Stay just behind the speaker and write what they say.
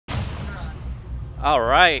All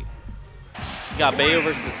right. We got Bayo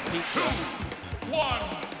versus Pika.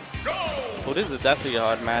 Well, this is definitely a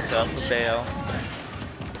hard matchup for Bayo.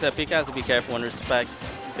 Except Pika has to be careful and respect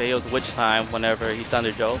Bayo's witch time whenever he's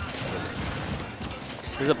under joke.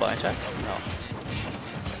 Is it a blind check? No.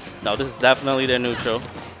 No, this is definitely their neutral.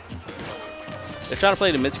 They're trying to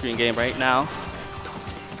play the mid-screen game right now.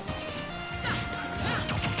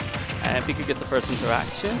 And Pika gets the first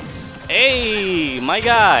interaction. Hey, my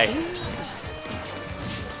guy!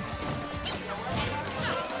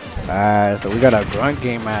 Alright, so we got a grunt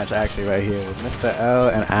game match actually right here with Mr. L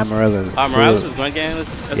and Amaryllis. Amaryllis is grunt game as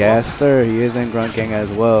yes, well? sir. He is in grunt gang as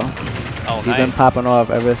well. Oh, He's been popping off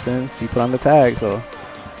ever since he put on the tag, so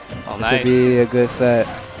it should be a good set.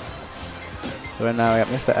 So right now we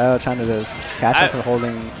got Mr. L trying to just catch up and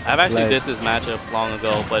holding. I've actually did this matchup long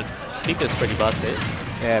ago, but Pika's pretty busted.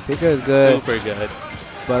 Yeah, Pika is good. Super good.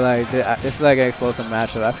 But like this is like an explosive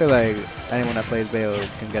matchup. I feel like anyone that plays Bayo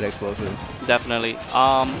can get explosive. Definitely.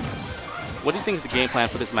 What do you think is the game plan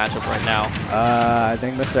for this matchup right now? I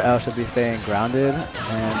think Mr. L should be staying grounded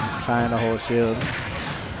and trying to hold shield.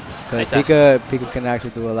 Because Pika can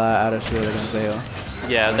actually do a lot out of shield against Bayo.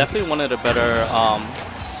 Yeah, definitely one of the better. Oh,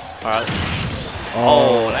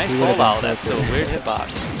 nice rollout. That's a weird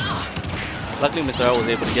hitbox. Luckily, Mr. L was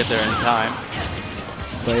able to get there in time.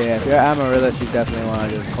 But yeah, if you're Amaryllis, you definitely want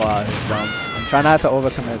to just call out his jumps. And try not to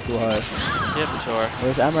overcommit too hard. Yeah, for sure.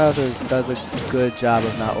 Which Amaryllis does a good job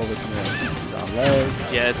of not overcommitting.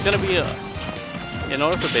 Yeah, it's going to be in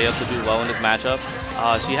order for Bayo to do well in this matchup,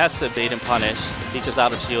 she has to bait and punish Pika's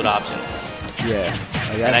out of shield options. Yeah.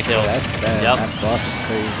 And that kills. That's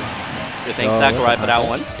crazy. Good thing Sakurai for that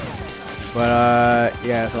one. But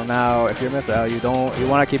yeah, so now if you're Mr. L, you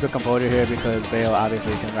want to keep your composure here because Bayo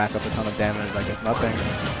obviously can rack up a ton of damage like it's nothing.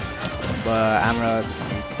 But Amaryllis,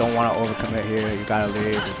 you don't want to overcommit here. You gotta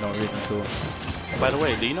leave. There's no reason to. By the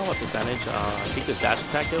way, do you know what percentage Pika's dash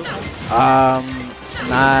attack kills?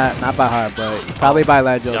 Not by heart, but probably by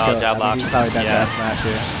ledge kill. He's probably that dash smash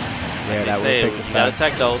here. Yeah, that will take the gotta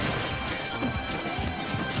tech those.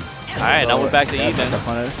 Alright, now we're back to even.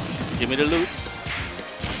 Give me the loops.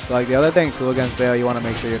 So like the other thing too against Bayo, you want to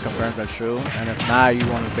make sure your confirms are true, and if not, you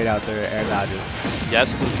want to bait out their air dodges. Yeah,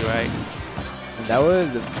 absolutely right. And that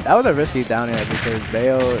was a risky down air because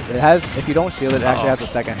Bayo, if you don't shield it, actually has a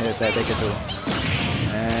second hit that they can do.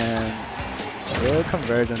 And good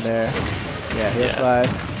conversion there. Yeah, heel slide,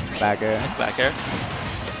 back air. Back air.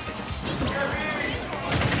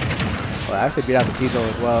 Well, I actually beat out the T-Zo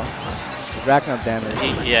as well. He's racking up damage.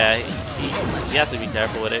 He has to be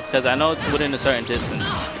careful with it because I know it's within a certain distance.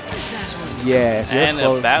 Yeah, if you're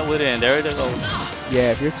close, if that within, there it goes.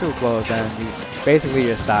 Yeah, if you're too close, then basically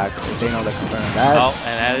you're stuck. If they know the confirm.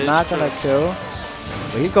 That's not gonna kill.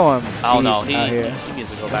 But he's going deep out here. He needs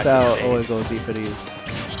to go back. That's how always goes deep for these.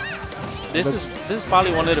 This is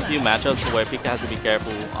probably one of the few matchups where Pika has to be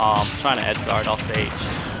careful trying to edge guard off stage.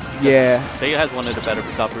 Yeah. Bayo has one of the better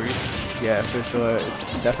recoveries. Yeah, for sure.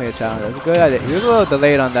 It's definitely a challenge. It's a good idea. He was a little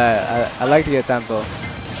delayed on that. I like the attempt though.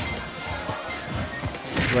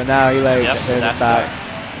 But now he there's a stop.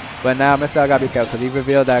 But now Mr. L gotta be careful because he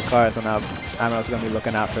revealed that card, so now Amaryllis gonna be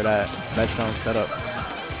looking out for that Redstone setup.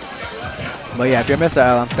 But yeah, if you're Mr.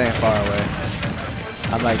 L, I'm staying far away.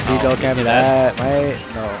 I'm like, T-Zo can't be that, right?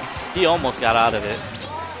 No. He almost got out of it.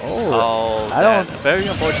 Oh, very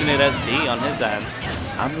unfortunate SD on his end.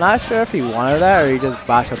 I'm not sure if he wanted that or he just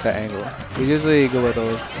botched up the angle. He's usually good with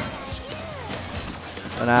those.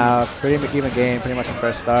 So now, pretty even game, pretty much a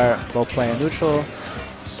fresh start. Both playing neutral.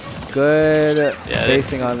 Good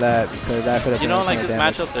spacing on that because that could have been like this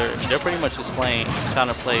matchup, they're pretty much just trying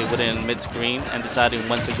to play within mid-screen and deciding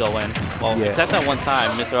when to go in. Well, except that one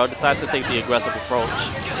time, Mr. L decides to take the aggressive approach.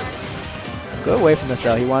 Good way from Mr.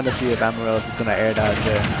 L. He wanted to see if Amaryllis is going to air dodge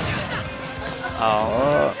there.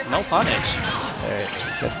 Oh, no punish. Alright,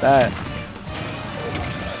 just that. I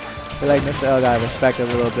feel like Mr. L got respected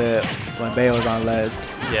a little bit when Bayo was on ledge.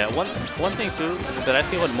 Yeah, one thing too that I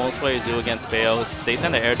see what most players do against Bayo is they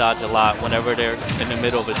tend to air dodge a lot whenever they're in the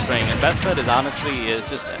middle of a string. And best bet is honestly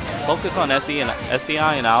just focus on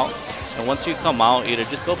SDI and out. And once you come out, either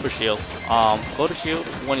just go for shield. Go to shield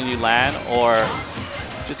when you land, or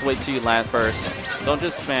just wait till you land first. Don't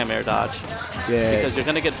just spam air dodge. Yeah. Because you're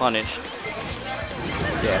gonna get punished.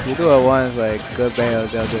 Yeah, if you do it once, like good Bayo,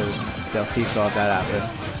 they'll feast off that after.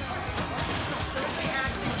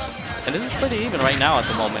 And this is pretty even right now at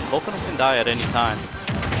the moment. Both of them can die at any time.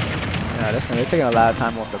 Yeah, they're taking a lot of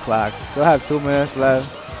time off the clock. Still have 2 minutes left.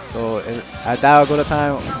 So at that will go to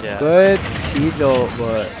time. Yeah. Good T-Zo,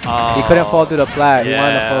 but he couldn't fall through the flat. He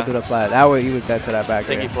wanted to fall through the flat. That way he was dead to that back.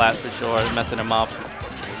 Sticky flat for sure, messing him up.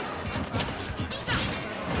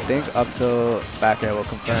 think up till back air will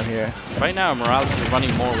confirm here. Right now, Amaryllis is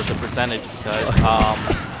running more with the percentage because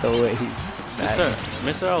the way he's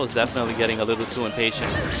Mr. L is definitely getting a little too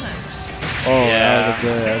impatient. Oh, yeah,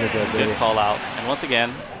 that was a good call out. And once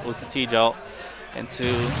again, with the T-Jolt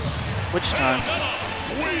into which time?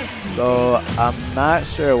 So I'm not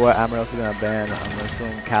sure what Amaryllis is gonna ban. I'm gonna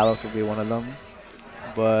assume Kalos will be one of them.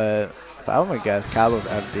 But if I were to guess, Kalos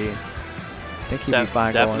FD. I think he'd be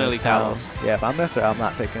fine going to town. Kalos. Yeah, if I'm Mr. L, I'm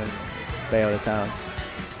not taking Bayo to town.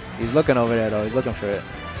 He's looking over there though. He's looking for it.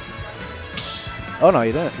 Oh no,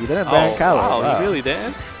 he didn't. He didn't ban Kalos. Wow, he really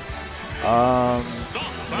didn't.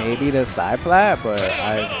 Maybe the side plat, but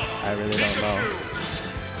I really don't know.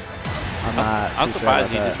 I'm surprised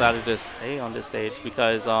he decided to stay on this stage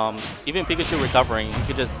because even Pikachu recovering, he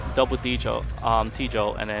could just double T-Jolt,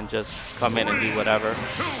 and then just come in and do whatever.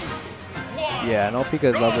 Yeah, I know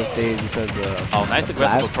Pikachu loves this stage because nice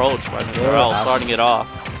aggressive approach by Mr. L, starting it off.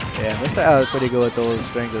 Yeah, Mr. L is pretty good with those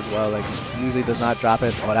strings as well. Like, he usually does not drop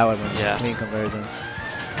it. Oh, that was a clean conversion.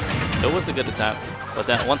 It was a good attempt, but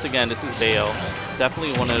then once again, this is Bayo.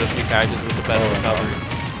 Definitely one of the few characters with the best recovery.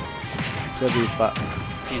 Should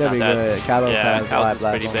be good. Kalos has Kalos is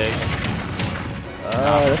pretty big.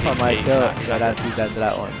 Oh, this one might kill. You gotta see that to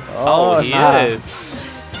that one. Oh, he is.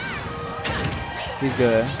 He's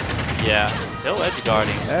good. Yeah, still edge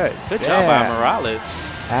guarding. Good job by Amaryllis.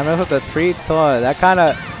 Amaryllis with the pre-taunt. That kind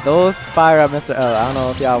of, those fire up Mr. L. I don't know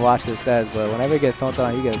if y'all watch this says, but whenever he gets taunted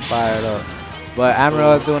on, he gets fired up. But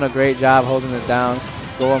Amaryllis doing a great job holding it down,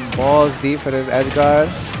 going balls deep for this edge guard.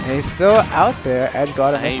 And he's still out there, edge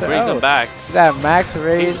guard and he brings him back. That max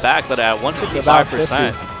rage. He's back, but at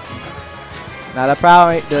 155%. Now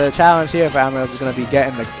the challenge here for Amaryllis is going to be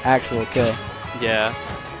getting the actual kill. Yeah,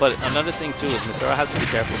 but another thing too is Mr. has to be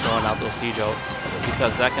careful throwing out those T-Jolts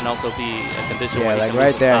because that can also be a condition. Yeah, like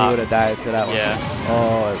right there, he would have died to that one. Yeah.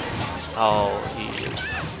 Oh,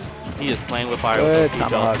 he is playing with fire. Good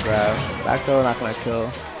tomahawk grab. Back throw not going to kill.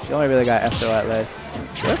 She only really got F throw at ledge.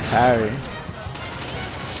 Good parry.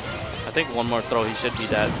 I think one more throw, he should be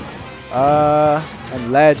dead.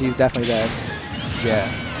 And ledge, he's definitely dead. Yeah.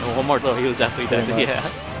 And one more throw, he was definitely dead. Yeah.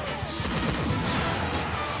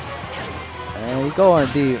 And he's going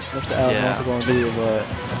deep. Mr. L wants to go deep, but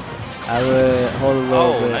I would hold a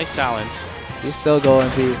little bit. Oh, nice challenge. He's still going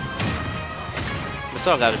deep. Mr.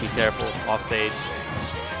 L got to be careful off stage.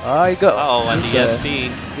 Oh, he go. Oh, and the SD.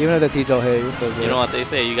 Even if the T-Jolt hit, he's still good. You know what they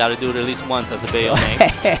say, you got to do it at least once at the Bayo game.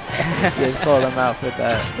 Just call him out with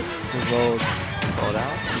that. He rolled. Hold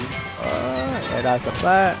out. And that's a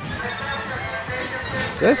flat.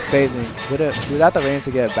 Good spacing. Without the range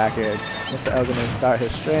to get back here. Mr. L gonna start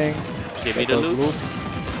his string. Give me the loop.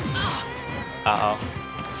 Uh-oh.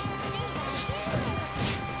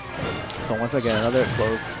 So once again, another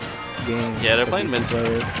close game. Yeah, they're playing mid-screen.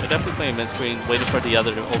 They're definitely playing mid-screen, waiting for the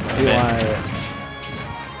other to open a bit.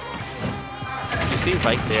 You see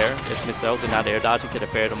right there, if Mr. L did not air dodge, he could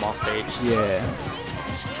have paired him off stage. Yeah.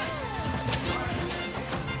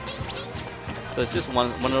 So it's just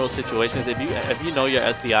one of those situations. If you know your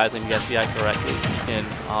SDIs and you SDI correctly, you can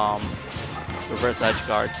reverse edge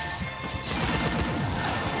guard.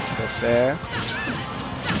 That's fair.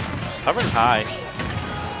 Covering high.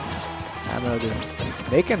 I'm just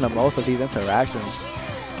making the most of these interactions.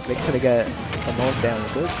 They could have get the most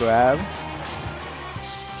damage. Good grab.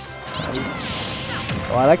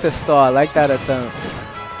 Oh, I like the stall. I like that attempt.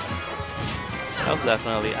 That was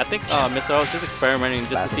definitely. I think Mr. O was just experimenting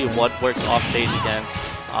just to see what works off stage against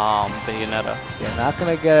Bayonetta. Yeah, not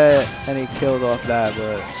gonna get any kills off that,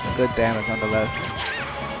 but good damage nonetheless.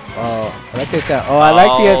 Oh, I like the attempt. Oh, I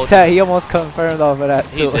like the attempt. He almost confirmed off of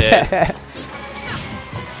that too. He did.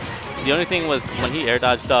 The only thing was when he air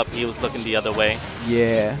dodged up, he was looking the other way.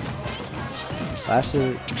 Yeah. I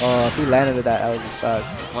should. Oh, if he landed at that, I was just stuck.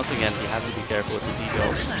 Once again, he has to be careful with the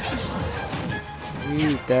T-Jolt.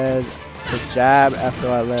 He's dead. The jab after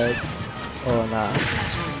I leg. Oh, nah.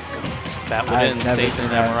 That wouldn't save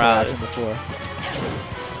him Amaryllis before.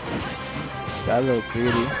 Got a little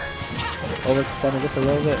greedy. Overextended just a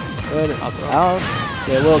little bit. Good. Yeah,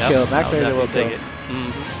 it will kill. Max Razor will kill.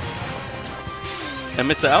 And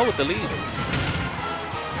Mr. L with the lead.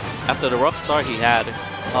 After the rough start he had.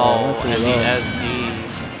 Oh, and the SD.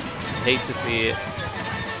 Hate to see it.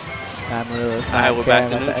 Amaryllis. Alright, we're back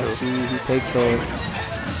to neutral. SD, he takes those.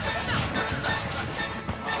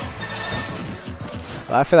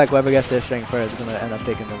 Well, I feel like whoever gets their string first is going to end up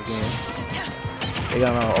taking the game. They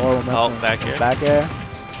got all momentum. Oh, back air. Back air.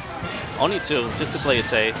 Only two, just to play it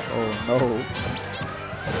safe. Oh, no.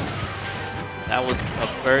 That was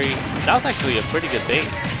actually a pretty good bait.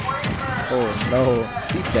 Oh, no.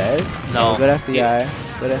 He dead? No. Good SDI.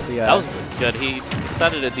 Good SDI. That was good. He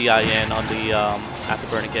decided to DI in on the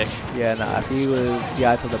afterburner kick. Yeah, nah, if he was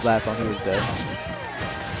DI to the blast on, he was dead.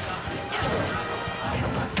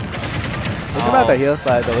 Think about the heal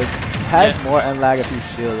slide though. It has more end lag if you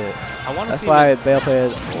shield it. That's why Bayo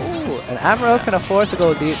players. Ooh, and Amaryllis can afford to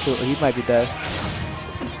go deep too. He might be dead.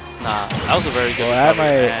 Nah, that was a very good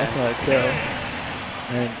recovery, that's gonna kill.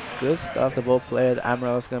 And good stuff to both players.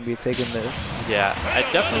 Amaryllis gonna be taking this. Yeah, I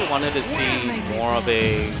definitely wanted to see more of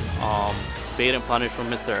a bait and punish from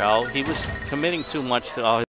Mr. L. He was committing too much to all his